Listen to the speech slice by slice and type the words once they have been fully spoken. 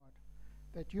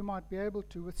that you might be able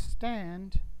to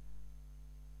withstand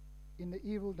in the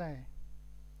evil day,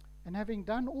 and having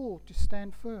done all, to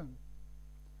stand firm.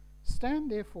 Stand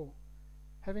therefore,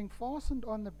 having fastened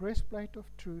on the breastplate of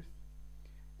truth,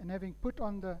 and having put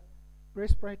on the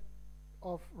breastplate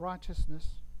of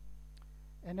righteousness,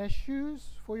 and as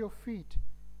shoes for your feet,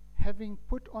 having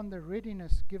put on the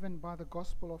readiness given by the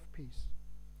gospel of peace.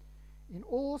 In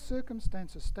all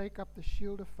circumstances take up the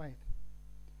shield of faith,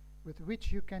 with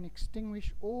which you can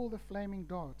extinguish all the flaming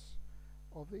darts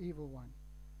of the evil one,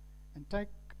 and take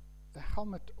the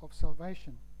helmet of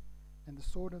salvation and the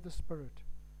sword of the Spirit,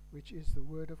 which is the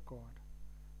word of God,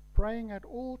 praying at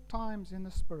all times in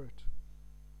the Spirit,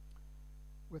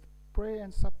 with prayer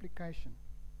and supplication.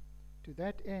 To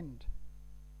that end,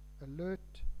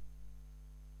 alert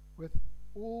with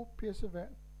all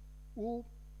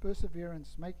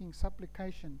perseverance, making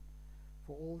supplication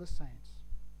for all the saints.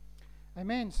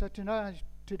 Amen. So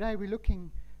today we're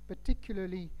looking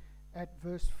particularly at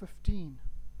verse 15.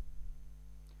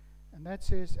 And that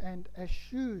says, and as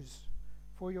shoes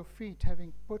for your feet,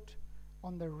 having put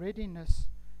on the readiness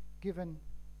given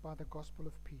by the gospel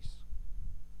of peace.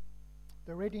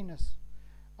 The readiness.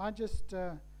 I just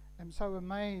am so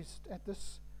amazed at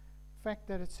this fact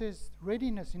that it says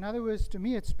readiness. In other words, to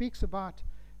me it speaks about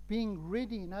being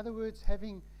ready. In other words,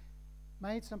 having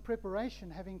made some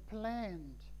preparation, having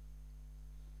planned.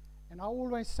 And I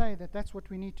always say that that's what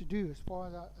we need to do as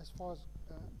far as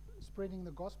spreading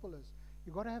the gospel is.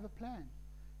 You've got to have a plan.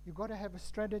 You've got to have a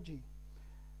strategy.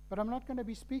 But I'm not going to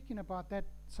be speaking about that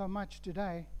so much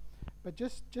today, but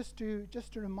just to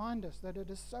remind us that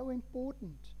it is so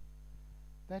important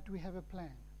that we have a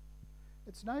plan.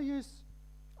 It's no use.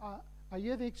 I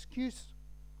hear the excuse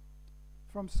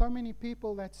from so many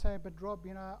people that say, but Rob,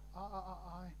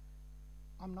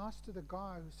 I'm nice to the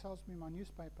guy who sells me my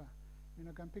newspaper.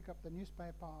 Go and pick up the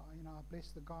newspaper. I bless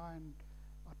the guy and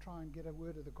I try and get a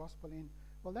word of the gospel in.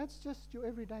 Well, that's just your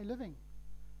everyday living.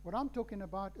 What I'm talking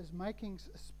about is making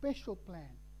a special plan.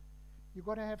 You've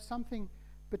got to have something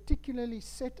particularly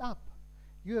set up.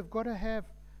 You have got to have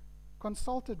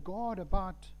consulted God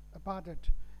about it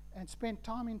and spent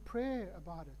time in prayer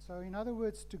about it. So in other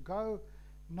words, to go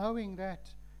knowing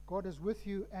that God is with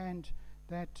you and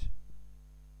that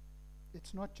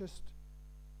it's not just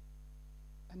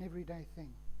an everyday thing.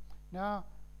 Now,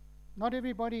 not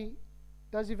everybody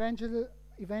does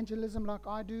evangelism like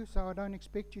I do, so I don't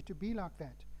expect you to be like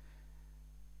that.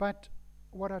 But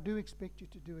what I do expect you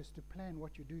to do is to plan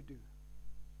what you do,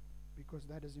 because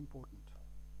that is important.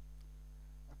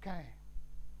 Okay.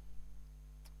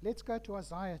 Let's go to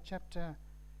Isaiah chapter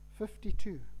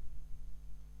 52.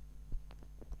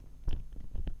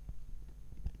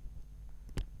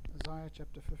 Isaiah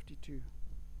chapter 52.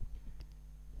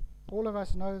 All of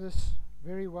us know this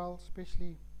very well,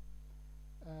 especially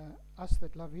us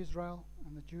that love Israel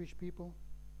and the Jewish people.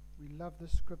 We love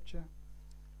this scripture.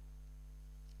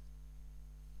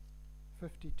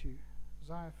 52.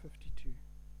 Isaiah 52.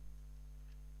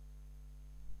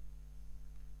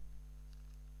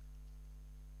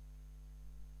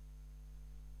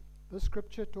 This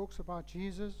scripture talks about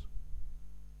Jesus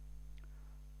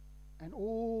and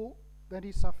all that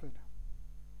he suffered.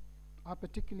 I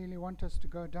particularly want us to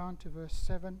go down to verse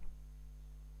 7.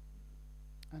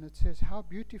 And it says, how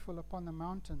beautiful upon the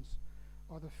mountains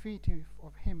are the feet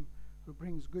of him who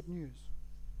brings good news,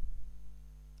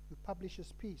 who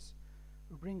publishes peace,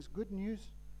 who brings good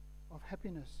news of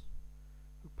happiness,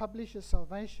 who publishes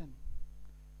salvation,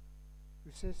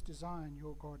 who says to Zion,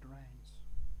 your God reigns.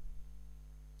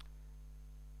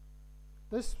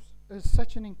 This is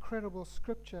such an incredible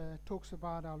scripture. It talks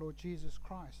about our Lord Jesus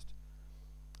Christ.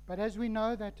 But as we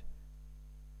know that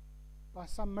by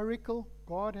some miracle,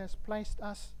 God has placed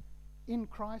us in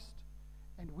Christ,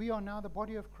 and we are now the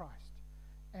body of Christ.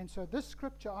 And so this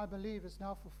scripture, I believe, is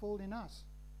now fulfilled in us.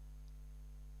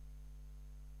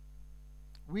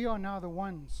 We are now the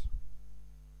ones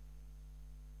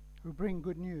who bring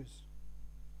good news,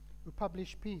 who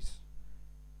publish peace,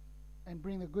 and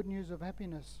bring the good news of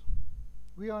happiness.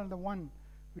 We are the one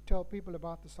who tell people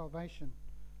about the salvation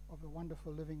of the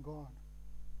wonderful living God.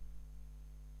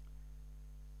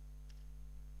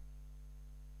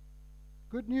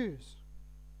 Good news.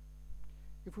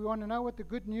 If we want to know what the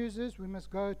good news is, we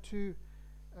must go to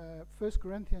 1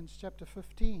 Corinthians chapter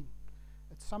 15.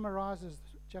 It summarizes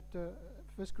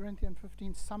 1 Corinthians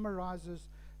 15 summarizes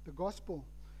the gospel.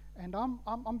 And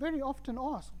I'm very often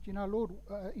asked, Lord,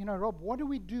 Rob, what do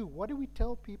we do? What do we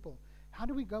tell people? How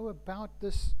do we go about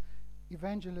this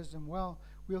evangelism? Well,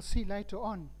 we'll see later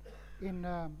on in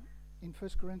 1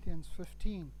 Corinthians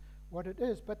 15 what it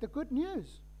is. But the good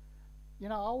news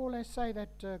I always say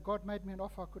that God made me an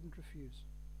offer I couldn't refuse.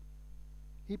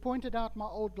 He pointed out my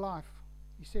old life.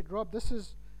 He said, Rob, this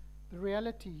is the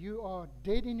reality. You are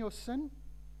dead in your sin.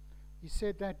 He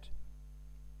said that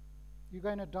you're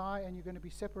going to die and you're going to be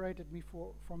separated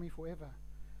from me forever.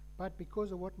 But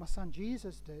because of what my son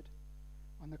Jesus did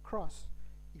on the cross,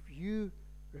 if you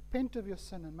repent of your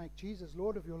sin and make Jesus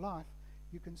Lord of your life,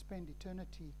 you can spend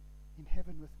eternity in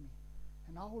heaven with me.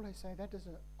 And I always say that is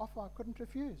an offer I couldn't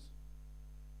refuse.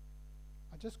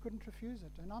 I just couldn't refuse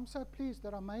it. And I'm so pleased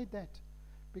that I made that,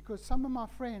 because some of my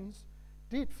friends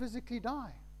did physically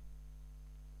die.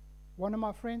 One of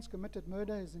my friends committed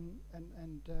murder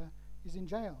and is in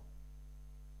jail.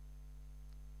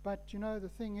 But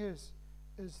the thing is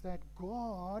that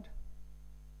God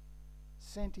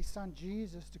sent his son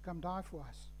Jesus to come die for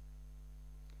us.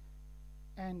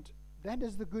 And that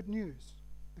is the good news.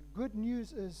 The good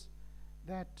news is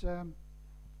that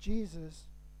Jesus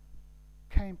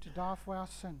came to die for our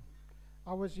sin.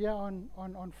 I was here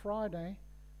on Friday,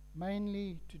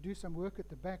 mainly to do some work at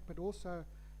the back, but also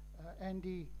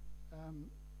Andy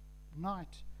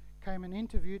Knight came and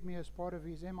interviewed me as part of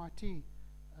his MIT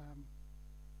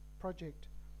project.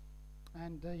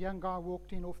 And a young guy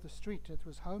walked in off the street that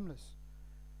was homeless.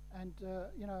 And,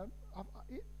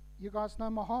 you guys know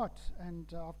my heart,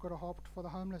 and I've got a heart for the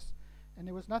homeless. And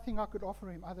there was nothing I could offer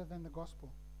him other than the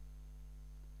gospel.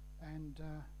 And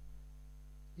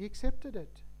he accepted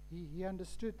it. He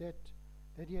understood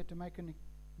that he had to make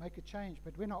a change.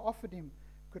 But when I offered him,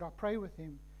 could I pray with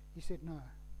him, he said no.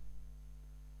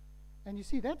 And you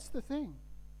see, that's the thing.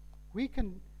 We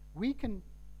can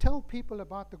tell people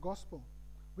about the gospel.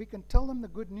 We can tell them the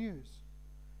good news.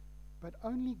 But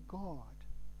only God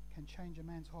can change a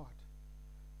man's heart.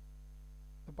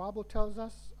 The Bible tells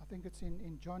us, I think it's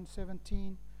in John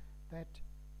 17, that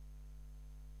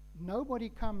nobody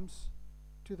comes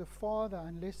to the Father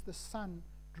unless the Son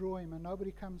draw him, and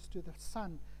nobody comes to the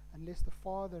Son unless the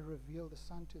Father reveal the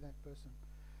Son to that person.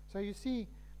 So you see,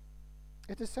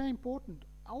 it is so important.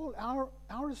 Our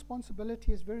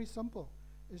responsibility is very simple,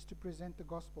 is to present the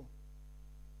gospel.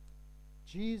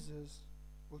 Jesus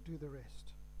will do the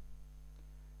rest.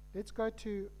 Let's go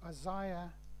to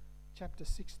Isaiah chapter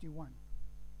 61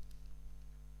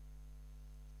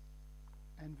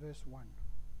 and verse 1.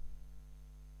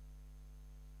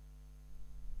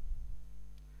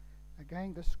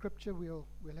 Again, the scripture, we'll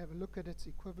have a look at its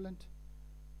equivalent,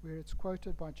 where it's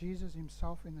quoted by Jesus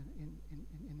himself in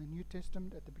the New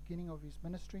Testament at the beginning of his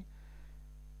ministry.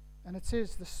 And it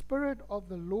says, "The Spirit of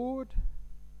the Lord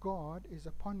God is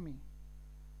upon me,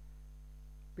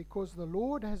 because the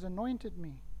Lord has anointed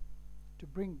me to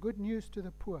bring good news to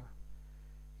the poor.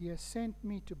 He has sent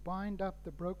me to bind up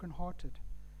the brokenhearted,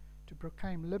 to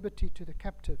proclaim liberty to the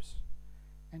captives,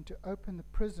 and to open the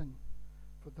prison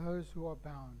for those who are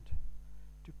bound,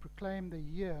 to proclaim the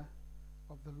year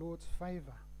of the Lord's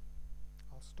favor."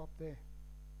 I'll stop there.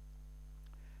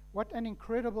 What an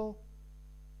incredible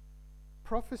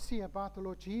prophecy about the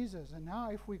Lord Jesus. And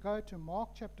now if we go to Mark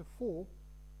chapter 4,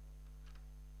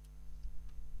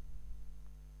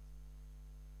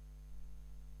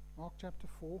 Mark chapter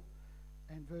 4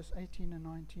 and verse 18 and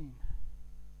 19.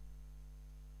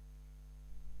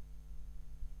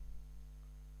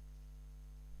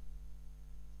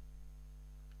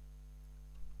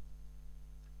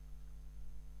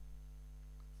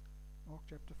 Mark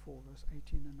chapter 4, verse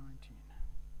 18 and 19.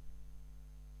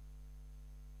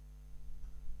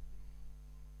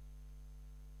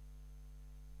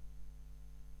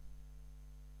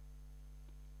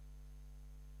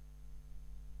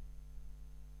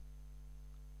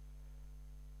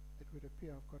 It would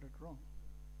appear I've got it wrong.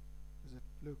 Is it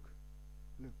Luke?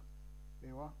 Luke.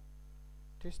 There you are.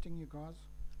 Testing you guys.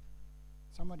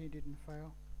 Somebody didn't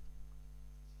fail.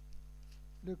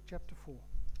 Luke chapter 4.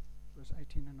 Verse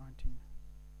 18 and 19.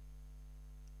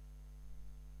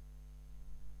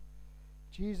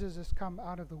 Jesus has come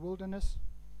out of the wilderness,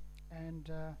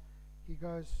 and he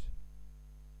goes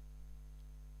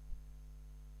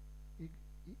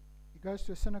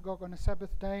to a synagogue on a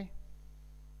Sabbath day,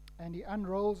 and he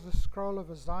unrolls the scroll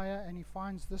of Isaiah, and he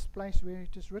finds this place where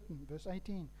it is written, verse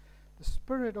 18, "The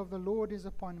Spirit of the Lord is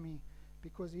upon me,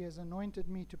 because he has anointed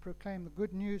me to proclaim the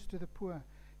good news to the poor.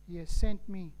 He has sent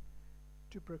me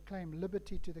to proclaim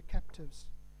liberty to the captives,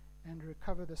 and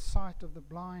recover the sight of the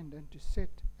blind, and to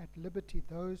set at liberty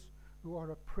those who are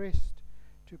oppressed,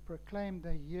 to proclaim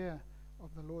the year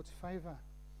of the Lord's favor."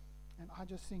 And I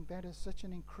just think that is such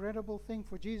an incredible thing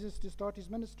for Jesus to start his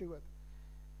ministry with.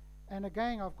 And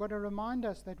again, I've got to remind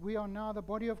us that we are now the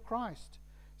body of Christ.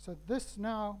 So this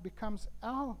now becomes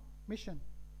our mission.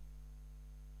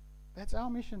 That's our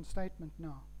mission statement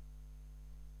now.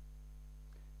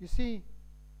 You see,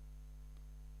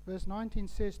 verse 19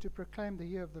 says to proclaim the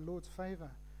year of the Lord's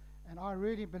favor. And I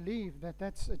really believe that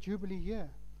that's a Jubilee year.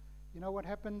 You know what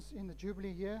happens in the Jubilee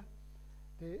year?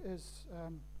 There is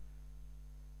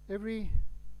every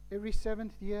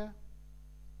seventh year,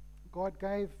 God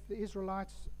gave the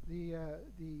Israelites the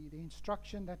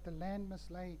instruction that the land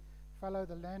must lay fallow,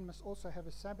 the land must also have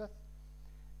a Sabbath.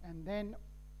 And then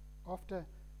after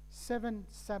 7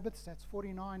 Sabbaths, that's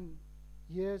 49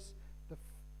 years,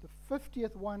 the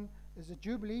 50th one is a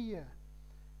Jubilee year.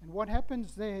 And what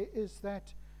happens there is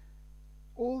that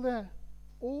all the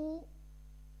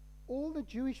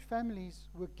Jewish families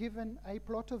were given a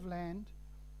plot of land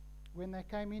when they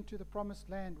came into the promised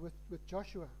land with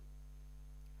Joshua.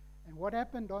 And what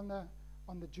happened on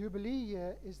the Jubilee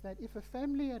year is that if a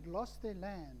family had lost their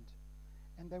land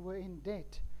and they were in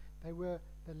debt, the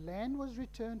land was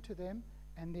returned to them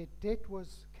and their debt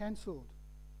was cancelled.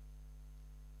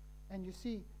 And you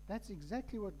see, that's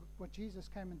exactly what Jesus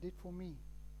came and did for me.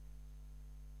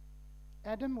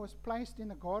 Adam was placed in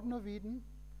the Garden of Eden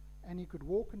and he could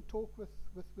walk and talk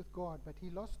with God, but he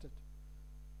lost it.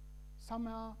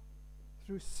 Somehow,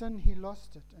 through sin, he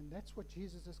lost it. And that's what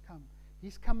Jesus has come.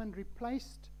 He's come and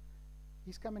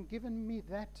he's come and given me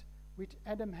that which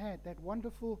Adam had, that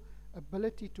wonderful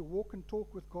ability to walk and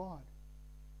talk with God.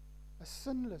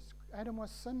 Adam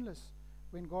was sinless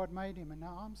when God made him, and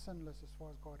now I'm sinless as far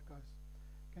as God goes.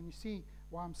 Can you see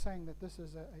why I'm saying that this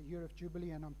is a year of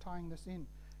Jubilee, and I'm tying this in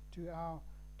to our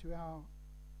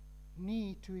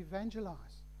need to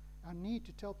evangelize, our need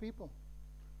to tell people,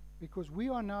 because we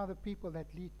are now the people that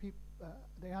lead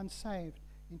the unsaved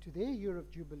into their year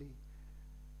of Jubilee,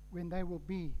 when they will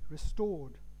be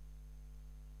restored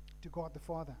to God the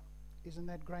Father. Isn't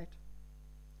that great?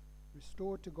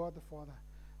 Restored to God the Father.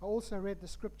 I also read the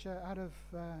scripture out of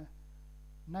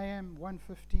Nahum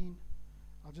 1:15.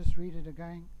 I'll just read it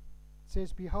again. It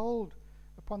says, "Behold,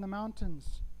 upon the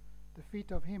mountains the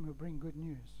feet of him who bring good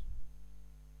news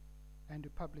and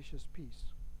who publishes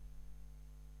peace."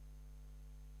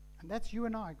 And that's you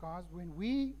and I, guys. When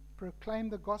we proclaim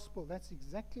the gospel, that's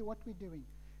exactly what we're doing.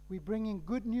 We're bringing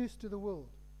good news to the world.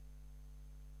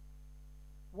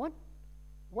 What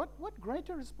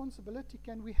greater responsibility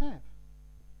can we have?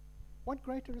 What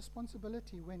greater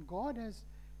responsibility when God has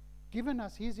given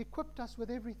us, He has equipped us with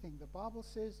everything. The Bible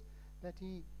says that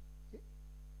He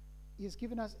has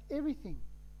given us everything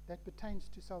that pertains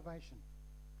to salvation.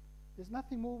 There's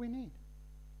nothing more we need.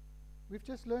 We've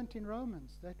just learnt in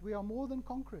Romans that we are more than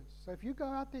conquerors. So if you go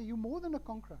out there, you're more than a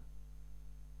conqueror.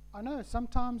 I know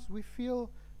sometimes we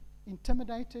feel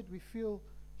intimidated, we feel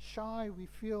shy, we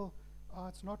feel, oh,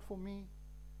 it's not for me.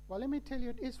 Well, let me tell you,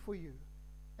 it is for you.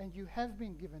 And you have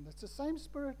been given. It's the same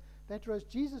Spirit that rose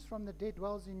Jesus from the dead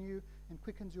dwells in you and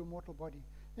quickens your mortal body.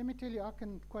 Let me tell you, I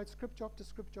can quote scripture after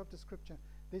scripture after scripture.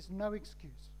 There's no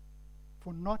excuse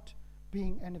for not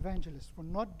being an evangelist, for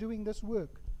not doing this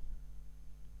work.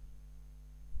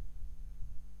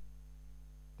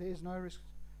 There is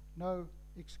no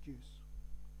excuse.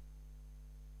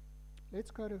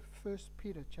 Let's go to 1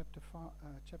 Peter chapter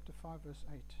 5 verse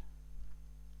 8.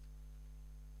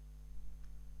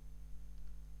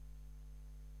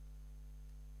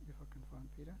 If I can find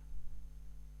Peter.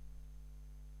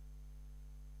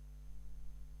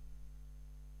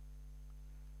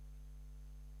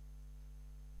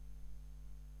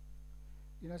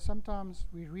 You know, sometimes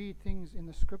we read things in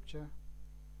the scripture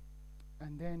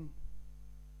and then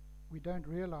we don't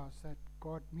realize that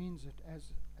God means it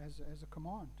as a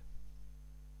command.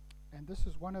 And this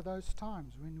is one of those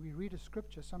times when we read a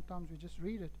scripture, sometimes we just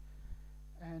read it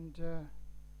and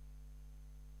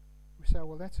we say,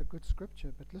 well, that's a good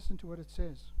scripture, but listen to what it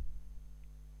says.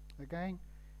 Again,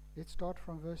 let's start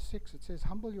from verse 6. It says,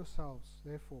 "Humble yourselves,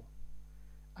 therefore,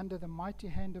 under the mighty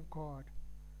hand of God,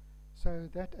 so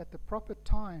that at the proper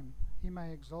time He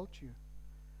may exalt you."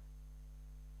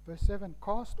 Verse 7,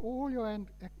 "Cast all your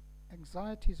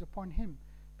anxieties upon Him,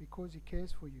 because He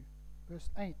cares for you." Verse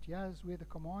 8, here's where the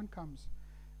command comes.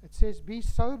 It says, "Be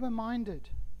sober-minded,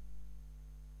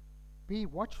 be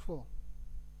watchful."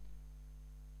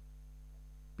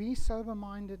 Be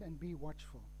sober-minded and be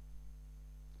watchful.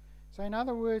 So in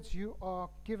other words, you are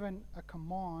given a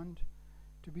command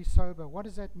to be sober. What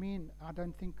does that mean? I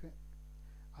don't think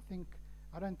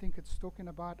it's talking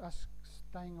about us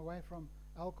staying away from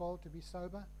alcohol to be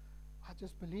sober. I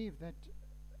just believe that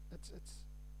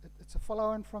it's a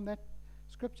follow-on from that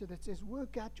scripture that says,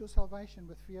 "Work out your salvation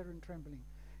with fear and trembling."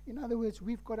 In other words,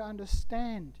 we've got to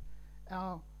understand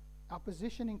our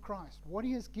position in Christ, what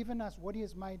He has given us, what He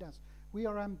has made us. We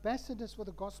are ambassadors for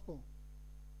the gospel.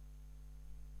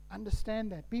 Understand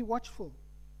that. Be watchful.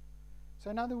 So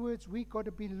in other words, we got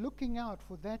to be looking out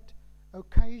for that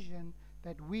occasion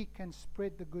that we can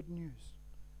spread the good news.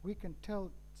 We can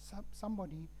tell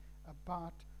somebody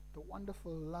about the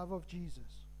wonderful love of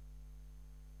Jesus.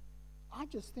 I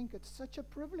just think it's such a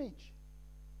privilege.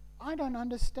 I don't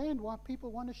understand why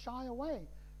people want to shy away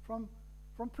from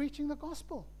preaching the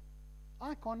gospel.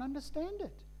 I can't understand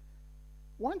it.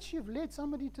 Once you've led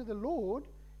somebody to the Lord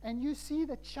and you see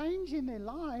the change in their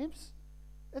lives,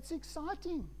 it's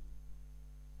exciting.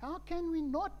 How can we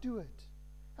not do it?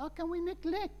 How can we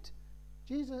neglect?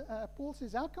 Paul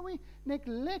says, how can we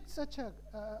neglect such a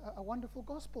wonderful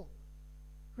gospel?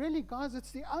 Really, guys,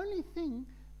 it's the only thing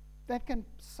that can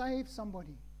save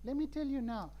somebody. Let me tell you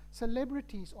now,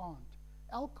 celebrities aren't.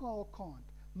 Alcohol can't.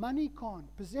 Money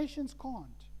can't. Possessions can't.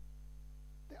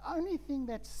 The only thing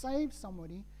that saves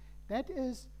somebody, that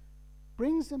is,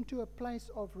 brings them to a place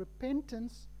of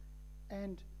repentance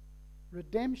and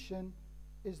redemption,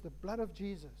 is the blood of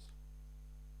Jesus.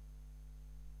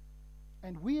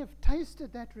 And we have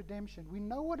tasted that redemption. We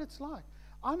know what it's like.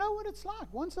 I know what it's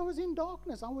like. Once I was in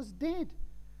darkness. I was dead.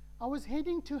 I was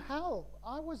heading to hell.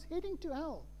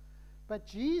 But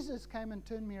Jesus came and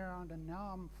turned me around, and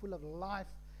now I'm full of life,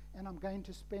 and I'm going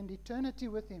to spend eternity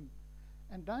with Him.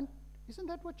 And isn't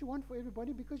that what you want for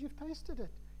everybody? Because you've tasted it.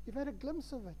 You've had a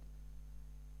glimpse of it.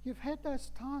 You've had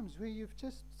those times where you've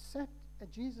just sat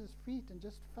at Jesus' feet and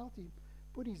just felt He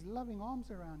put His loving arms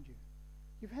around you.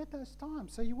 You've had those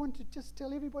times, so you want to just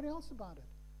tell everybody else about it.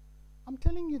 I'm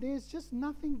telling you, there's just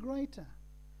nothing greater.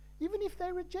 Even if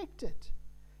they reject it,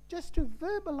 just to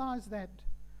verbalize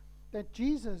that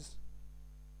Jesus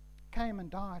came and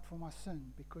died for my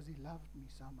sin because He loved me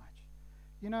so much.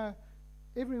 You know,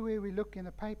 everywhere we look in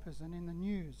the papers and in the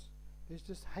news, there's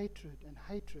just hatred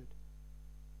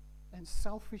and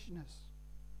selfishness.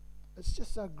 It's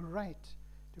just so great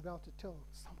to be able to tell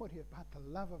somebody about the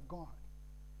love of God.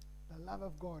 The love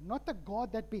of God. Not the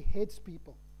God that beheads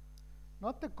people.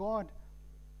 Not the God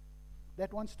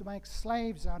that wants to make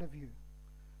slaves out of you.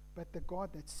 But the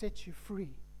God that sets you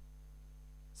free.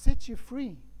 Sets you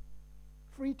free.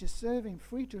 Free to serve Him.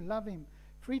 Free to love Him.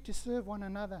 Free to serve one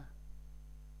another.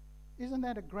 Isn't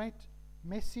that a great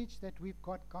message that we've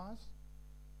got, guys?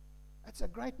 It's a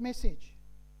great message.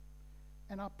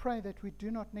 And I pray that we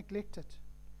do not neglect it.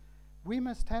 We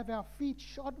must have our feet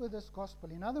shod with this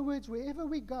gospel. In other words, wherever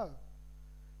we go,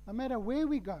 no matter where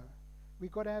we go,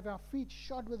 we've got to have our feet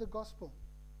shod with the gospel.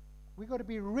 We've got to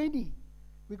be ready.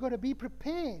 We've got to be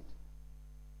prepared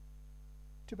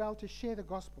to be able to share the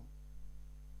gospel.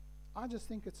 I just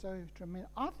think it's so tremendous.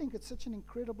 I think it's such an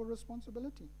incredible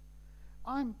responsibility.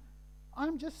 I'm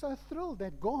just so thrilled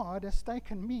that God has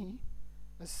taken me,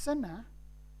 a sinner,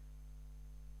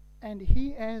 and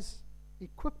He has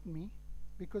equipped me,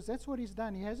 because that's what He's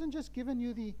done. He hasn't just given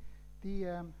you the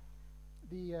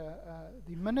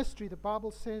ministry. The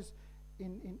Bible says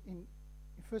in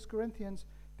 1 Corinthians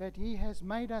that He has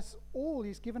made us all.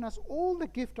 He's given us all the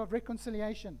gift of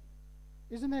reconciliation.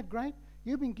 Isn't that great?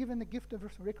 You've been given the gift of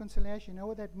reconciliation. You know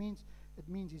what that means? It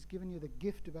means He's given you the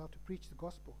gift to be able to preach the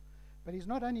gospel. But He's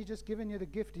not only just given you the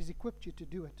gift, He's equipped you to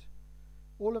do it.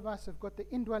 All of us have got the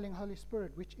indwelling Holy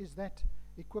Spirit, which is that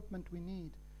equipment we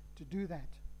need to do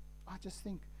that. I just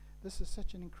think this is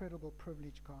such an incredible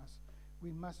privilege, guys.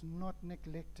 We must not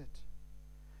neglect it.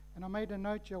 And I made a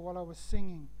note here while I was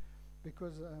singing,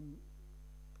 because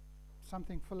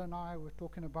something Phil and I were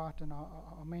talking about, and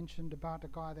I mentioned about a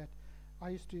guy that I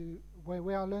used to,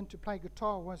 where I learned to play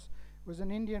guitar was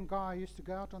an Indian guy I used to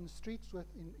go out on the streets with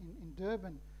in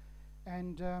Durban.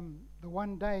 And the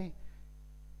one day,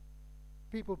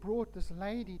 people brought this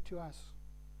lady to us,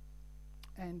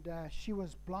 and she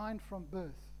was blind from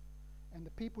birth. And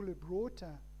the people who brought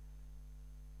her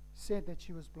said that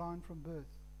she was blind from birth.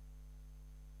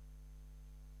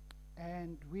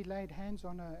 And we laid hands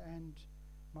on her, and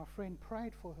my friend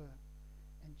prayed for her,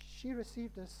 and she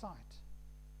received her sight.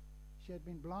 She had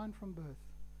been blind from birth.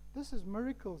 This is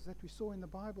miracles that we saw in the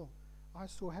Bible. I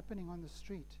saw happening on the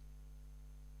street.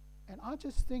 And I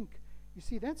just think, you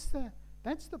see, that's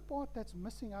the part that's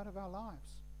missing out of our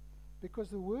lives.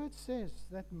 Because the Word says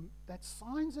that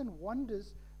signs and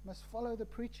wonders must follow the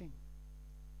preaching.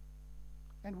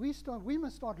 And we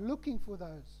must start looking for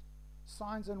those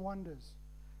signs and wonders.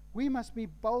 We must be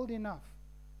bold enough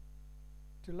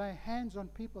to lay hands on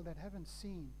people that haven't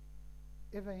seen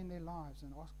ever in their lives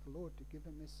and ask the Lord to give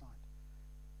them their sight.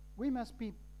 We must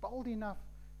be bold enough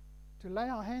to lay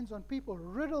our hands on people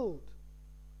riddled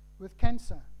with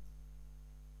cancer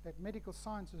that medical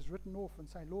science has written off and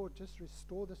say, Lord, just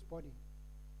restore this body.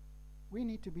 We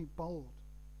need to be bold.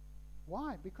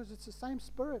 Why? Because it's the same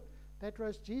Spirit that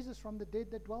rose Jesus from the dead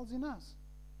that dwells in us.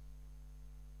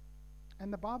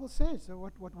 And the Bible says that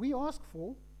what we ask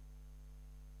for,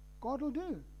 God will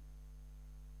do.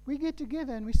 We get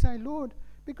together and we say, Lord,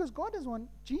 because God is one.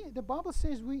 The Bible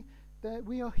says that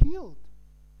we are healed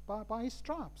by His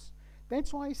stripes.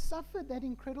 That's why He suffered that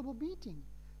incredible beating,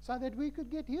 so that we could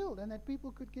get healed and that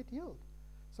people could get healed.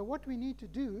 So what we need to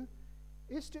do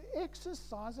is to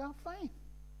exercise our faith.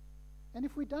 And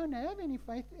if we don't have any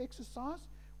faith to exercise,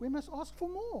 we must ask for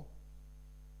more.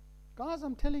 Guys,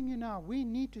 I'm telling you now, we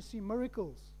need to see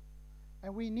miracles.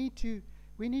 And we need to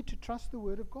trust the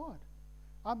Word of God.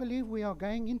 I believe we are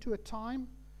going into a time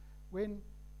when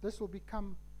this will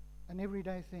become an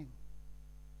everyday thing.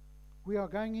 We are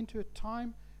going into a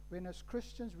time when as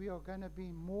Christians we are going to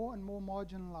be more and more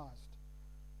marginalized.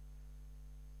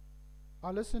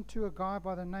 I listened to a guy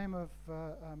by the name of,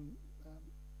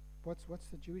 what's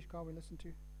the Jewish guy we listen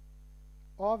to?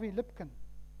 Avi Lipkin.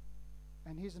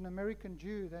 And he's an American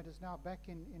Jew that is now back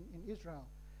in Israel.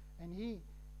 And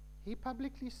he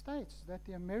publicly states that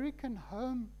the American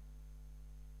Home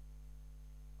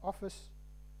Office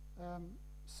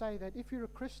say that if you're a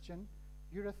Christian,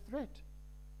 you're a threat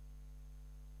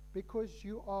because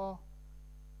you are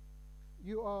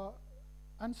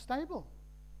unstable.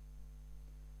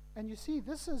 And you see,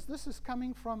 this is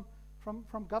coming from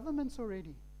governments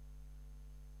already.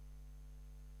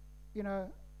 You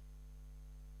know,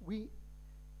 we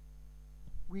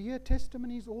hear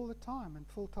testimonies all the time, and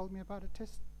Phil told me about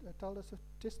told us a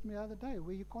testimony the other day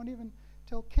where you can't even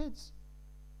tell kids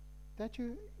that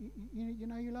you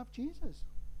love Jesus.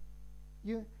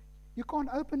 You can't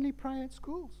openly pray at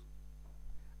schools.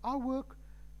 I work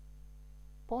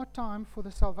part-time for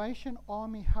the Salvation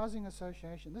Army Housing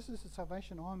Association. This is the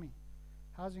Salvation Army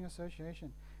Housing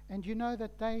Association. And you know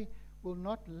that they will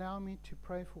not allow me to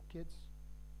pray for kids.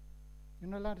 You're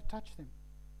not allowed to touch them.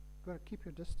 You've got to keep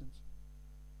your distance.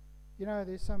 You know,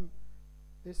 there's some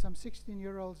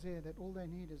 16-year-olds there that all they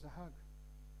need is a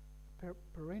hug,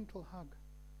 parental hug.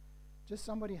 Just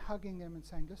somebody hugging them and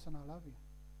saying, listen, I love you.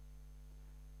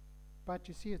 But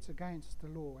you see, it's against the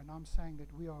law, and I'm saying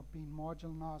that we are being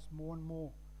marginalized more and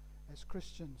more as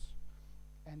Christians.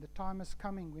 And the time is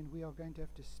coming when we are going to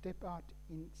have to step out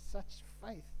in such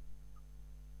faith.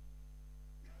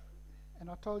 And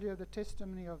I told you of the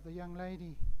testimony of the young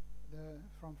lady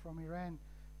from Iran,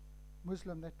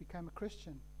 Muslim, that became a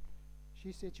Christian.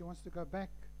 She said she wants to go back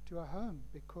to her home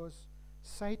because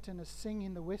Satan is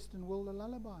singing the Western world a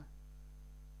lullaby.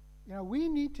 You know, we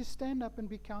need to stand up and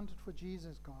be counted for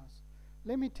Jesus, guys.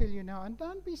 Let me tell you now, and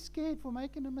don't be scared for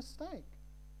making a mistake.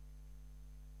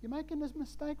 You're making this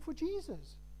mistake for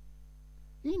Jesus.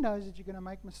 He knows that you're going to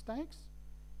make mistakes.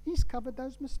 He's covered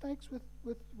those mistakes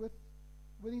with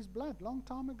His blood long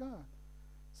time ago.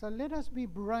 So let us be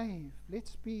brave.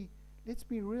 Let's be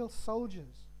real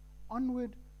soldiers.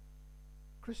 Onward,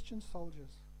 Christian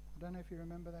soldiers. I don't know if you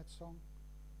remember that song.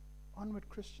 Onward,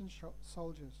 Christian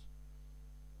soldiers.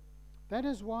 That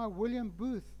is why William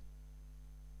Booth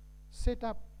set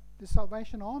up the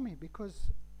Salvation Army, because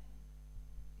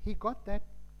he got that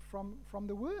from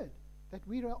the Word, that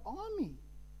we're an army.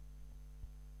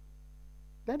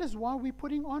 That is why we're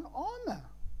putting on armor,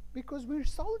 because we're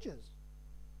soldiers.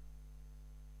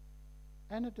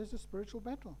 And it is a spiritual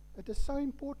battle. It is so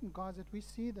important, guys, that we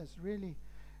see this really.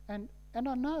 And I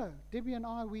know, Debbie and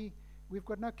I, we've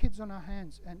got no kids on our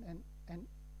hands,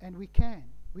 and we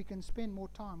can spend more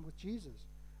time with Jesus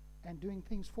and doing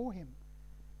things for Him.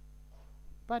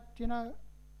 But, you know,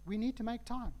 we need to make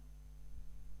time.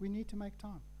 We need to make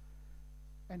time.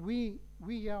 And we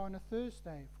are on a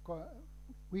Thursday.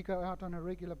 We go out on a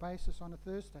regular basis on a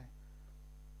Thursday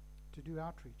to do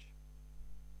outreach.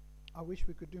 I wish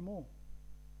we could do more.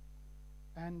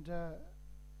 And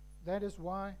that is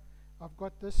why I've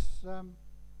got this.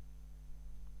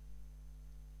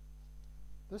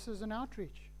 This is an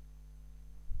outreach.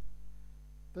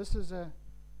 This is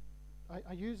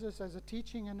I use this as a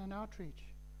teaching and an outreach.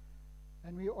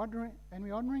 And we're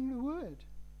honoring the Word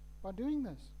by doing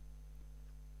this.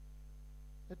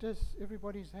 It is,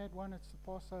 everybody's had one. It's the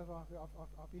Passover.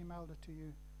 I've emailed it to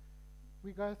you.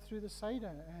 We go through the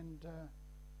Seder, and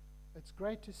it's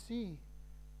great to see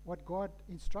what God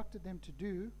instructed them to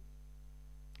do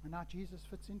and how Jesus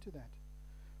fits into that.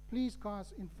 Please,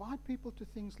 guys, invite people to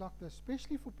things like this,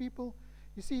 especially for people.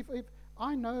 You see, if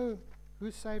I know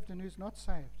who's saved and who's not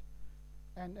saved,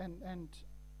 and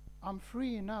I'm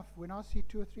free enough when I see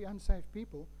 2 or 3 unsaved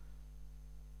people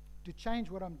to change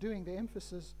what I'm doing, the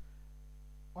emphasis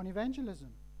on evangelism.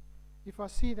 If I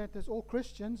see that there's all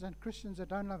Christians and Christians that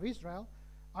don't love Israel,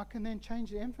 I can then change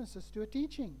the emphasis to a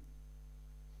teaching.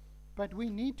 But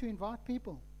we need to invite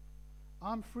people.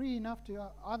 I'm free enough to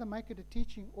either make it a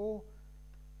teaching or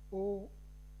or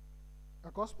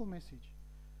a gospel message.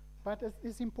 But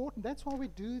it's important. That's why we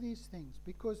do these things,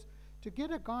 because to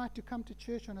get a guy to come to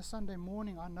church on a Sunday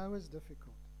morning, I know is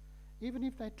difficult. Even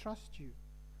if they trust you,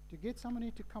 to get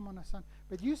somebody to come on a Sunday.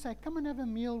 But you say, come and have a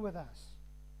meal with us.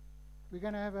 We're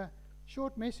going to have a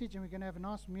short message, and we're going to have a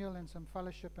nice meal and some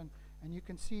fellowship, and you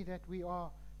can see that we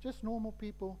are just normal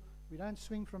people. We don't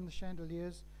swing from the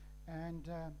chandeliers, and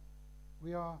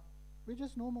we're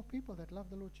just normal people that love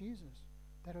the Lord Jesus,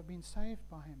 that have been saved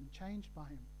by Him and changed by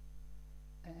Him.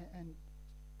 And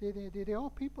there are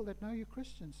people that know you're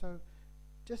Christian, so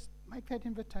just make that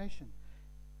invitation.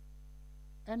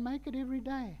 And make it every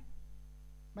day.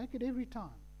 Make it every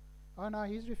time. Oh no,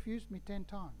 he's refused me 10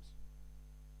 times.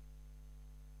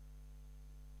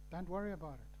 Don't worry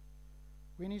about it.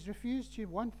 When he's refused you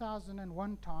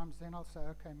 1,001 times, then I'll say,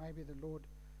 okay, maybe the Lord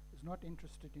is not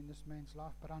interested in this man's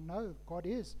life. But I know God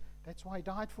is. That's why He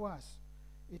died for us.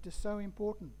 It is so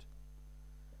important.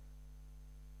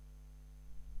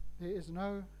 There is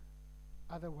no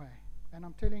other way. And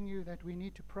I'm telling you that we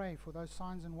need to pray for those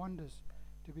signs and wonders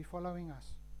to be following us.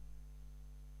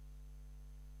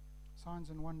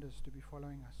 Signs and wonders to be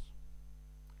following us.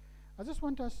 I just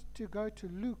want us to go to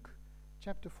Luke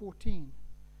chapter 14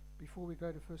 before we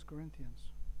go to 1 Corinthians.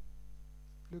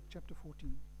 Luke chapter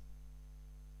 14.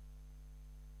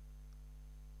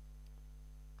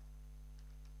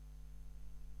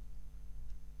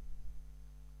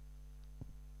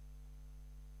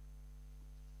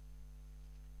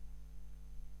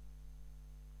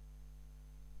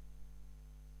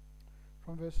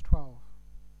 From verse 12.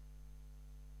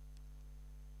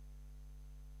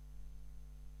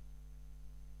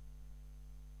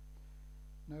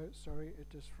 No, sorry,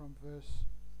 it is from verse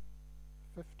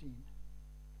 15.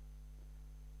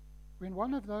 When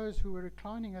one of those who were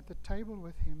reclining at the table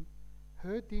with him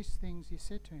heard these things, he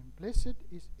said to him, "Blessed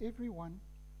is everyone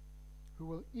who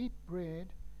will eat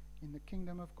bread in the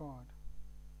kingdom of God."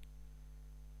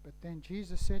 But then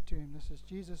Jesus said to him, this is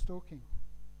Jesus talking,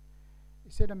 he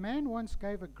said, "A man once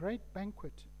gave a great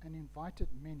banquet and invited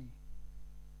many.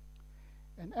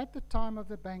 And at the time of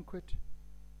the banquet,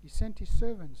 he sent his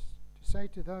servants to say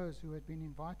to those who had been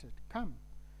invited, 'Come,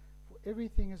 for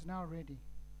everything is now ready.'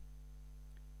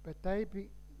 But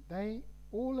they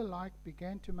all alike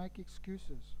began to make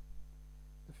excuses.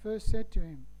 The first said to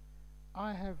him,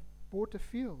 'I have bought a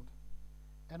field,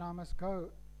 and I must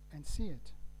go and see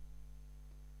it.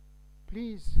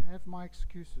 Please have my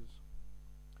excuses.'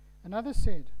 Another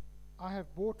said, 'I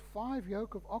have bought 5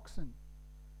 yoke of oxen,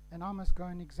 and I must go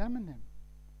and examine them.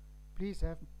 Please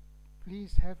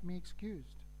have me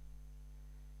excused.'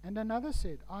 And another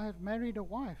said, 'I have married a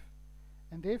wife,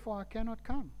 and therefore I cannot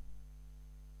come.'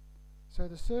 So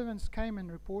the servants came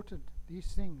and reported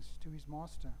these things to his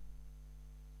master.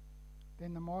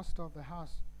 Then the master of the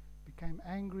house became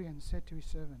angry and said to his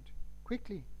servant,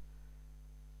 'Quickly,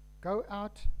 go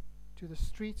out to the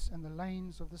streets and the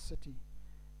lanes of the city,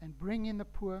 and bring in the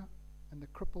poor and the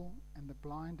cripple and the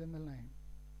blind and the lame.'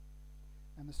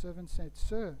 And the servant said,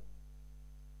 'Sir,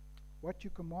 what you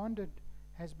commanded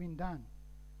has been done,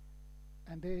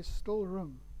 and there is still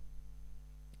room.'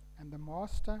 And the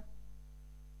master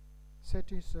said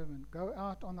to his servant, 'Go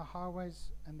out on the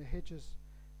highways and the hedges,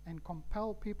 and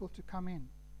compel people to come in,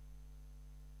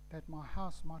 that my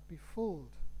house might be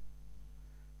filled.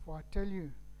 For I tell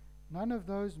you, none of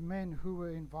those men who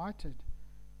were invited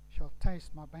shall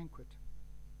taste my banquet.'"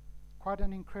 Quite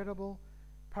an incredible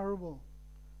parable,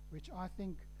 which I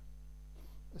think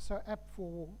is so apt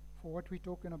for what we're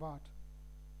talking about.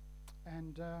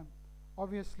 And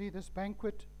obviously this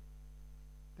banquet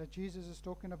that Jesus is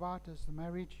talking about is the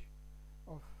marriage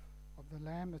of the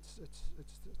Lamb.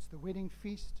 It's the wedding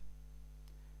feast.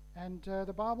 And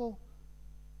the Bible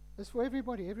is for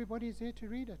everybody. Everybody is there to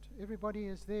read it. Everybody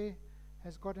is there,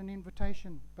 has got an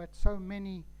invitation, but so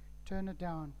many turn it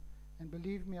down. And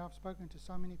believe me, I've spoken to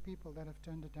so many people that have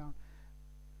turned it down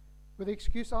with the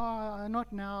excuse,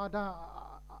 not now.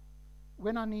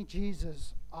 When I need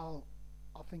Jesus, I'll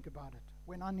think about it.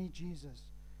 When I need Jesus,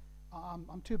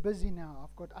 I'm too busy now.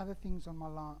 I've got other things on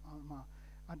my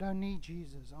I don't need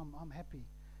Jesus. I'm happy.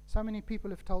 So many people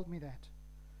have told me that.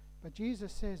 But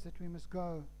Jesus says that we must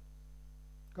go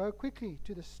quickly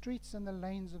to the streets and the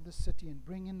lanes of the city and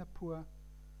bring in the poor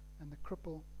and the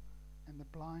cripple and the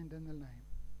blind and the lame.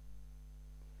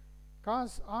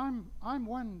 Guys, I'm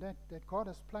one that God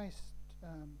has placed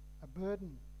a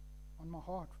burden on my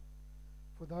heart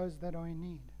for those that are in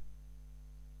need.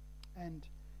 And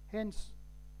hence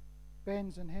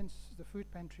Ben's and hence the food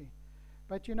pantry.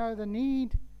 But the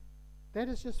need, that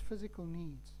is just physical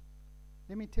needs.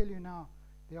 Let me tell you now,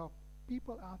 there are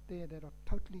people out there that are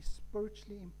totally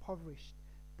spiritually impoverished.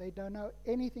 They don't know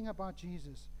anything about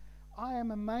Jesus. I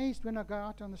am amazed when I go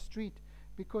out on the street,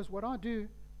 because what I do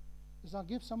is I'll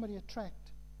give somebody a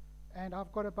tract, and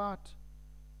I've got about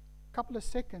a couple of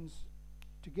seconds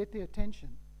to get their attention.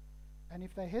 And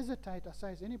if they hesitate, I say,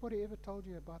 has anybody ever told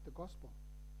you about the gospel?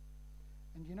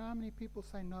 And you know how many people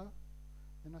say no?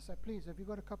 Then I say, please, have you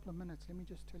got a couple of minutes? Let me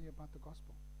just tell you about the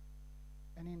gospel.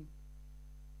 And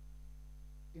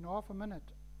in half a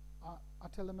minute, I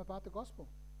tell them about the gospel.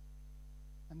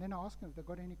 And then I ask them if they've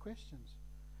got any questions.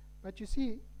 But you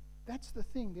see, that's the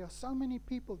thing. There are so many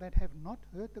people that have not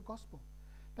heard the gospel.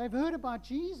 They've heard about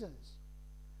Jesus.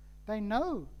 They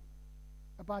know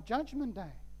about Judgment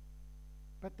Day.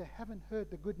 But they haven't heard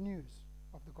the good news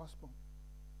of the gospel.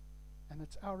 And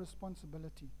it's our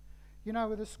responsibility. You know,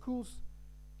 with the schools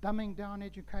dumbing down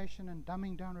education and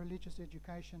dumbing down religious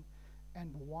education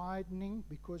and widening,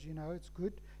 because, you know, it's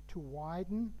good to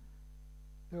widen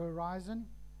the horizon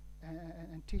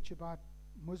and teach about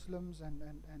Muslims and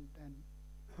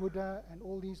Buddha and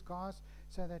all these guys,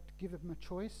 so that give them a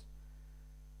choice.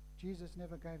 Jesus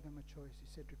never gave them a choice.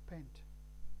 He said, repent.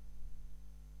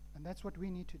 And that's what we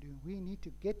need to do. We need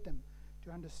to get them to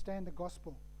understand the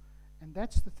gospel. And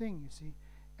that's the thing, you see.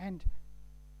 And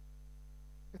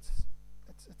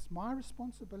it's my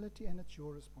responsibility and it's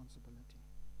your responsibility.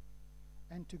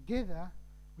 And together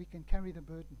we can carry the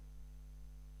burden.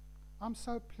 I'm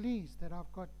so pleased that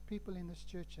I've got people in this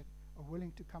church that are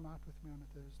willing to come out with me on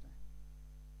a Thursday.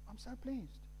 I'm so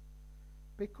pleased.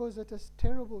 Because it is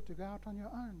terrible to go out on your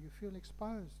own. You feel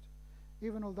exposed.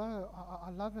 Even although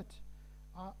I love it,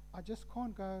 I just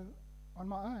can't go on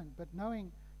my own. But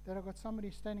knowing that I've got somebody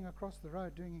standing across the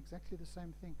road doing exactly the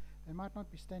same thing, they might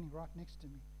not be standing right next to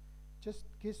me, just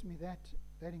gives me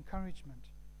that encouragement.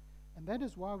 And that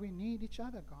is why we need each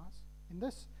other, guys. In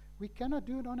this, we cannot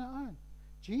do it on our own.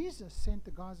 Jesus sent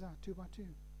the guys out 2 by 2.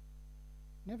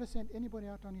 Never sent anybody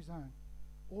out on his own.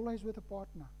 Always with a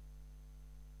partner.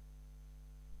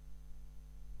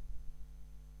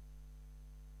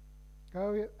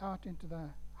 Go out into the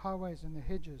highways and the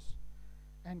hedges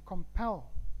and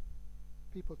compel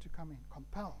people to come in.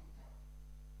 Compel.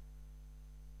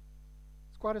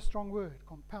 It's quite a strong word,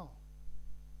 compel.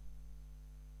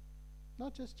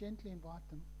 Not just gently invite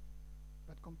them,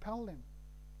 but compel them.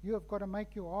 You have got to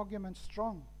make your argument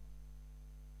strong.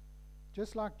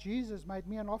 Just like Jesus made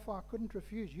me an offer I couldn't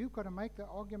refuse, you've got to make the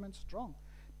argument strong.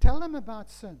 Tell them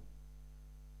about sin.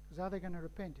 Because how are they going to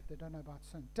repent if they don't know about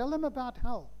sin? Tell them about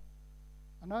hell.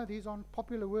 I know these aren't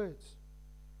popular words.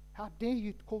 How dare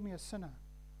you call me a sinner?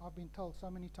 I've been told so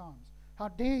many times. How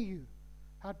dare you?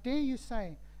 How dare you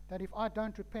say that if I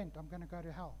don't repent, I'm going to go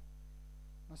to hell?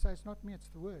 I say, it's not me, it's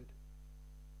the word.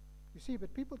 You see,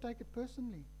 but people take it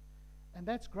personally. And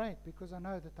that's great, because I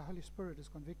know that the Holy Spirit is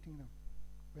convicting them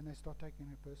when they start taking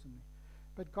it personally.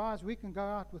 But guys, we can go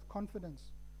out with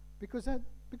confidence, because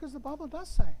the Bible does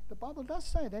say. The Bible does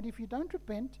say that if you don't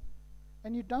repent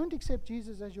and you don't accept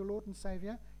Jesus as your Lord and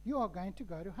Savior, you are going to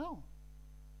go to hell.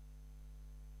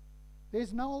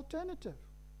 There's no alternative.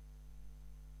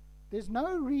 There's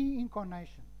no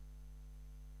reincarnation.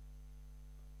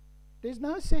 There's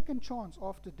no second chance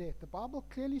after death. The Bible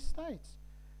clearly states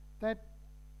that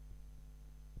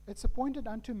it's appointed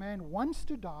unto man once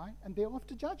to die and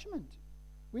thereafter judgment.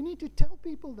 We need to tell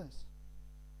people this.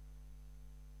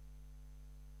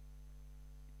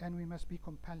 And we must be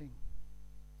compelling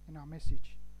in our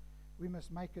message. We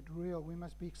must make it real. We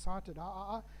must be excited.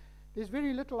 There's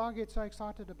very little I get so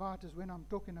excited about as when I'm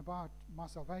talking about my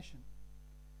salvation.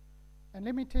 And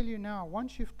let me tell you now,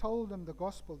 once you've told them the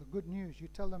gospel, the good news, you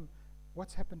tell them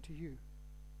what's happened to you.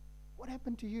 What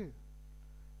happened to you?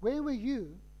 Where were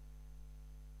you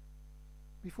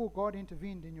before God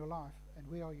intervened in your life, and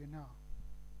where are you now?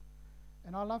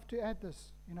 And I love to add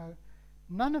this,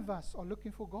 none of us are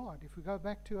looking for God. If we go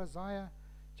back to Isaiah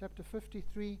chapter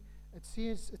 53, it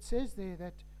says there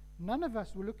that none of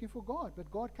us were looking for God,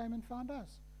 but God came and found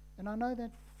us. And I know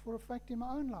that for a fact in my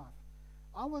own life.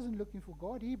 I wasn't looking for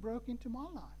God. He broke into my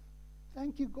life.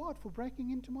 Thank you, God, for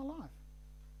breaking into my life.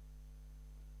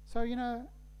 So,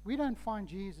 we don't find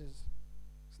Jesus.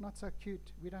 It's not so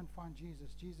cute. We don't find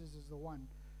Jesus. Jesus is the one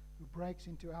who breaks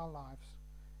into our lives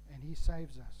and he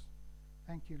saves us.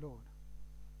 Thank you, Lord.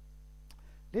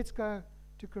 Let's go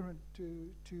to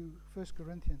 1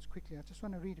 Corinthians quickly. I just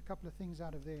want to read a couple of things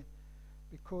out of there,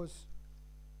 because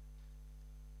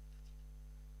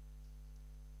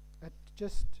it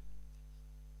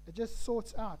just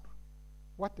sorts out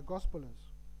what the gospel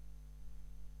is.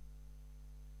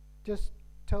 Just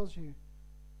tells you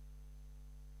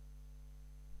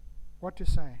what to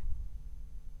say.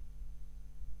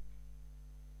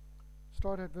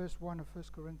 start at verse 1 of 1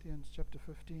 Corinthians chapter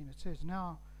 15. It says,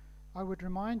 "Now I would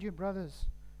remind you, brothers,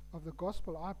 of the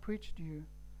gospel I preached to you,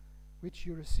 which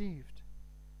you received,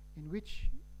 in which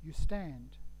you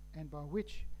stand, and by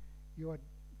which you are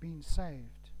being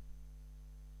saved,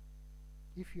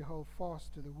 if you hold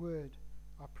fast to the word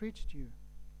I preached to you,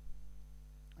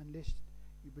 unless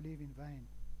you believe in vain."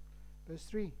 Verse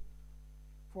 3,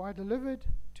 "For I delivered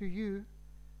to you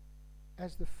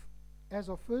as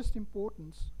of first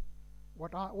importance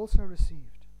what I also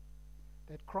received,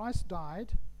 that Christ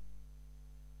died."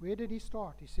 Where did he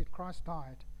start? He said, Christ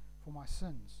died for my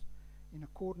sins in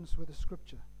accordance with the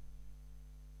scripture.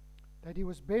 That he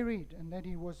was buried, and that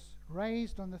he was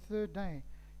raised on the third day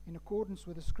in accordance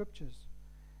with the scriptures,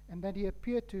 and that he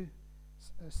appeared to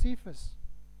Cephas,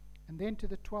 and then to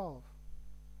the 12.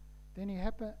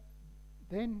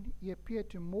 Then he appeared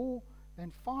to more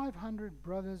than 500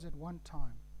 brothers at one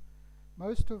time,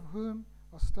 most of whom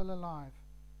are still alive,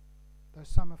 though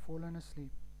some have fallen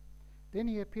asleep. Then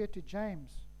he appeared to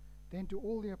James, then to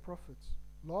all their prophets.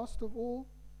 Last of all,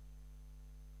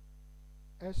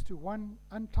 as to one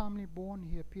untimely born,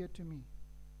 he appeared to me.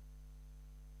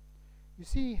 You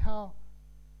see how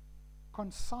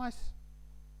concise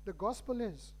the gospel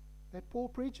is that Paul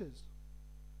preaches.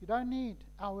 You don't need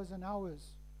hours and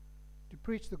hours to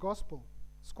preach the gospel.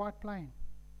 It's quite plain.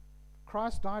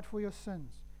 Christ died for your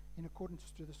sins in accordance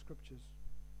to the scriptures.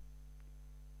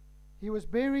 He was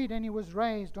buried and he was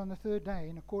raised on the third day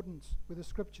in accordance with the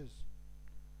scriptures.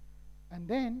 And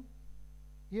then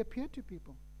he appeared to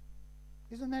people.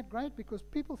 Isn't that great? Because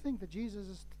people think that Jesus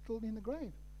is still in the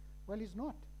grave. Well, he's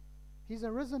not. He's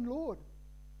a risen Lord.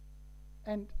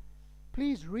 And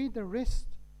please read the rest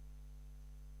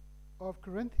of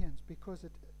Corinthians, because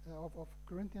of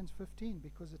Corinthians 15,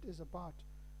 because it is about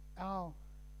our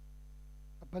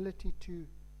ability to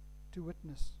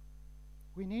witness.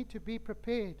 We need to be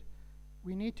prepared.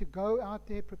 We need to go out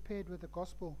there prepared with the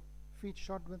gospel, feet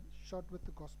shod with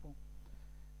the gospel.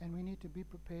 And we need to be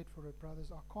prepared for it,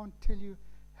 brothers. I can't tell you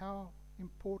how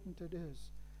important it is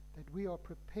that we are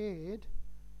prepared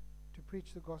to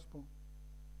preach the gospel.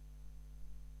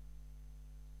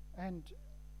 And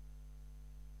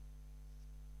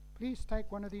please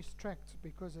take one of these tracts,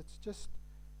 because it's just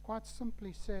quite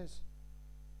simply starts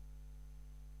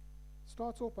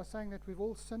off by saying that we've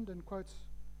all sinned, and quotes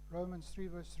Romans 3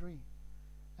 verse 3.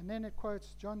 And then it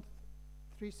quotes John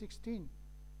 3:16.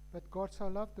 But God so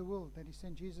loved the world that he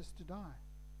sent Jesus to die.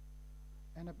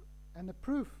 And the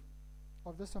proof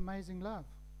of this amazing love.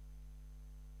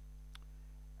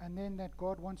 And then that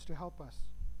God wants to help us.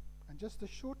 And just a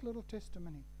short little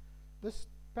testimony. This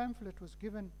pamphlet was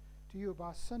given to you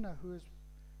by a sinner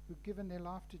who've given their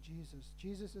life to Jesus.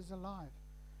 Jesus is alive.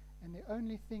 And the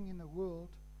only thing in the world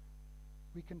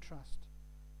we can trust.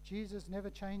 Jesus never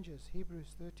changes.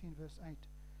 Hebrews 13 verse 8.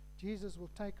 Jesus will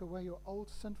take away your old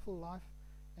sinful life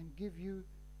and give you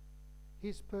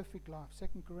his perfect life.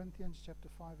 2 Corinthians chapter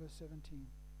 5 verse 17.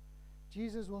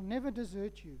 Jesus will never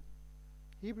desert you.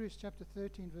 Hebrews chapter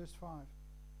 13 verse 5.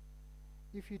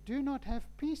 If you do not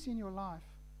have peace in your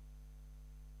life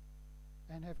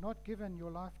and have not given your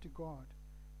life to God,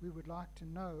 we would like to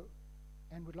know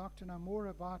more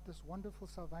about this wonderful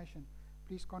salvation.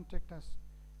 Please contact us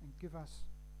and give us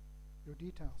your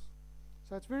details.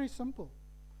 So it's very simple.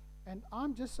 And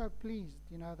I'm just so pleased,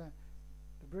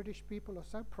 the British people are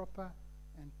so proper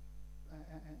and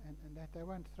that they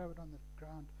won't throw it on the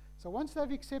ground. So once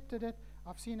they've accepted it,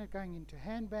 I've seen it going into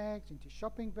handbags, into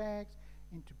shopping bags,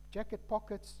 into jacket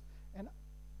pockets, and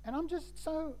I'm just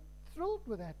so thrilled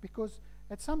with that, because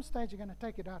at some stage you're going to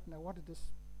take it out and know, what did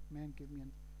this man give me,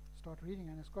 and start reading,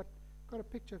 and it's got a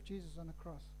picture of Jesus on the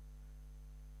cross.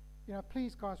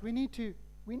 Please, guys, we need to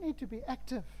be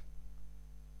active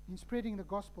in spreading the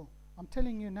gospel. I'm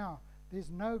telling you now, there's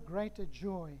no greater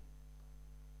joy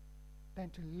than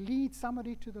to lead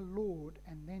somebody to the Lord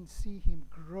and then see him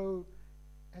grow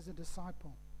as a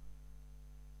disciple.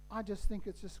 I just think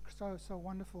it's just so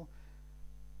wonderful.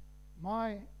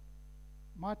 My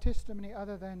testimony,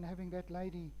 other than having that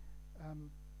lady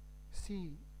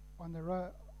see on the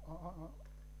road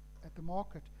at the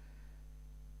market,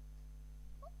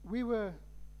 we were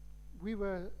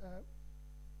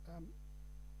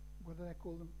what do they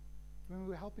call them? When we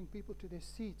were helping people to their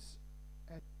seats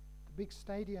at the big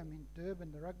stadium in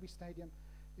Durban, the rugby stadium,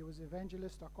 there was an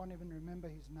evangelist, I can't even remember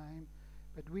his name,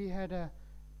 but we had a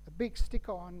big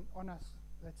sticker on us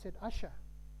that said usher.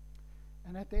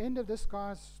 And at the end of this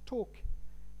guy's talk,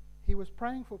 he was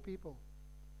praying for people,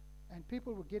 and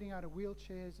people were getting out of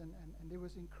wheelchairs, and there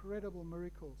was incredible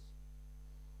miracles.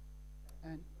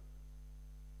 And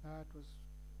I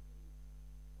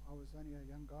was only a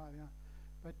young guy, yeah.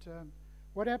 But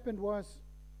what happened was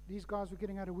these guys were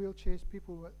getting out of wheelchairs.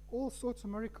 All sorts of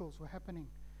miracles were happening.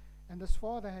 And this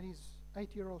father had his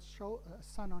 8-year-old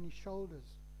son on his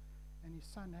shoulders, and his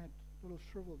son had little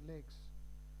shriveled legs.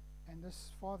 And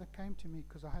this father came to me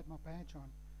because I had my badge on,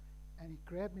 and he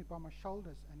grabbed me by my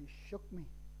shoulders and he shook me.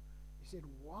 He said,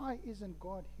 "Why isn't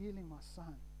God healing my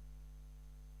son?"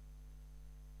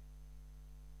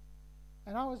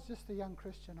 And I was just a young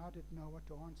Christian. I didn't know what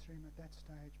to answer him at that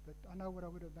stage, but I know what I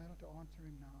would have been able to answer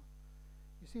him now.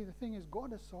 You see, the thing is,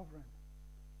 God is sovereign.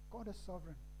 God is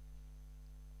sovereign.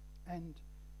 And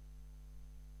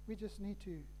we just need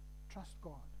to trust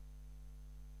God.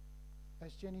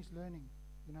 As Jenny's learning,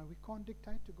 we can't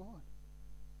dictate to God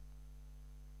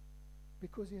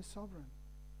because He is sovereign.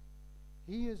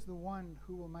 He is the one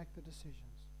who will make the decisions.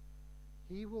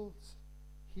 He will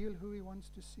heal who He wants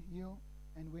to heal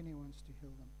and when He wants to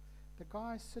heal them. The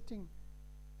guy sitting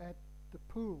at the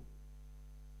pool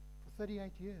for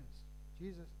 38 years,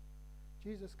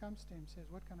 Jesus comes to him and says,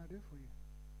 "What can I do for you?"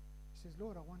 He says,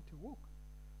 "Lord, I want to walk,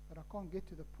 but I can't get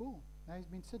to the pool." Now he's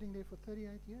been sitting there for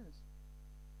 38 years.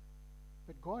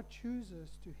 But God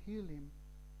chooses to heal him.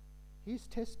 His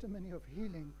testimony of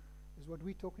healing is what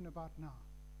we're talking about now.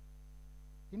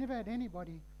 He never had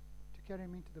anybody to carry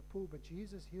him into the pool, but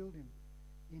Jesus healed him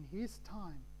in His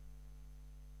time.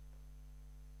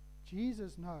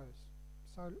 Jesus knows.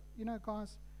 So,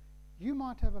 guys, you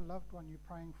might have a loved one you're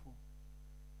praying for.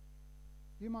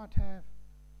 You might have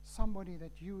somebody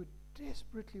that you would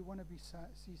desperately want to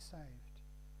see saved.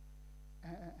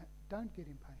 Don't get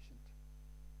impatient.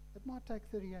 It might take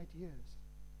 38 years.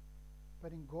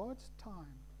 But in God's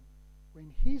time,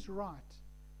 when He's right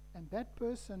and that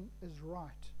person is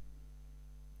right,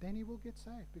 then he will get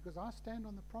saved. Because I stand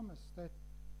on the promise that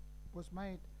was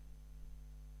made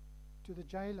to the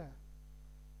jailer,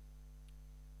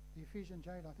 the Ephesian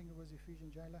jailer. I think it was the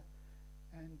Ephesian jailer.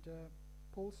 And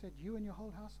Paul said, "You and your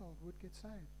whole household would get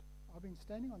saved." I've been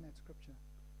standing on that scripture.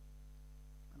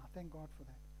 And I thank God for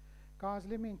that. Guys,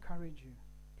 let me encourage you.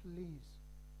 Please.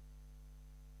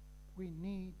 We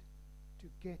need to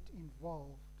get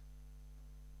involved.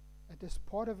 It is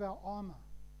part of our armor.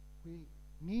 We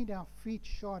need our feet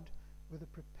shod with a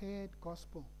prepared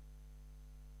gospel.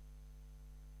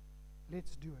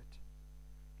 Let's do it.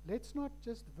 Let's not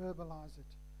just verbalize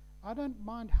it. I don't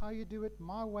mind how you do it.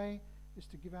 My way is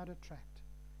to give out a tract.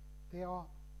 There are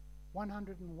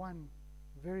 101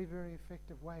 very, very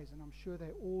effective ways, and I'm sure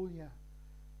they're all here.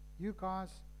 You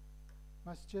guys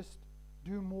must just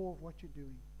do more of what you're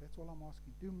doing. That's all I'm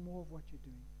asking. Do more of what you're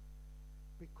doing.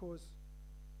 Because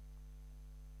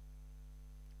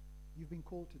you've been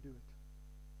called to do it.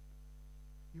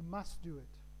 You must do it.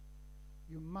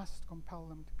 You must compel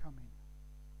them to come in.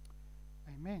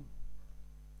 Amen.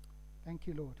 Thank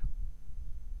you, Lord.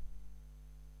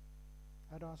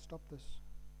 How do I stop this?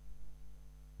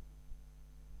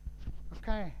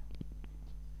 Okay.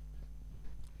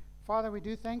 Father, we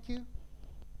do thank you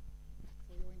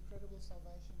for your incredible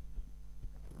salvation.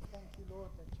 Thank you,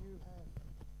 Lord, that you have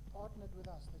partnered with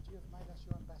us, that you have made us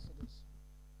your ambassadors.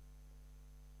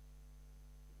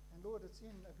 And Lord, it's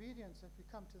in obedience that we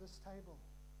come to this table.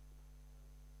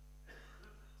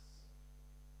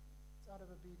 It's out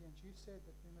of obedience. You said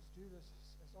that we must do this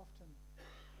as often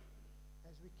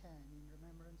as we can in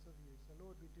remembrance of you. So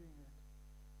Lord, we're doing that.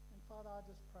 And Father, I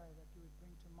just pray that you would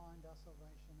bring to mind our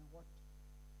salvation and what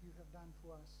you have done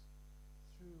for us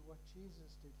through what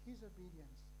Jesus did, his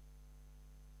obedience.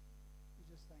 We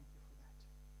just thank you.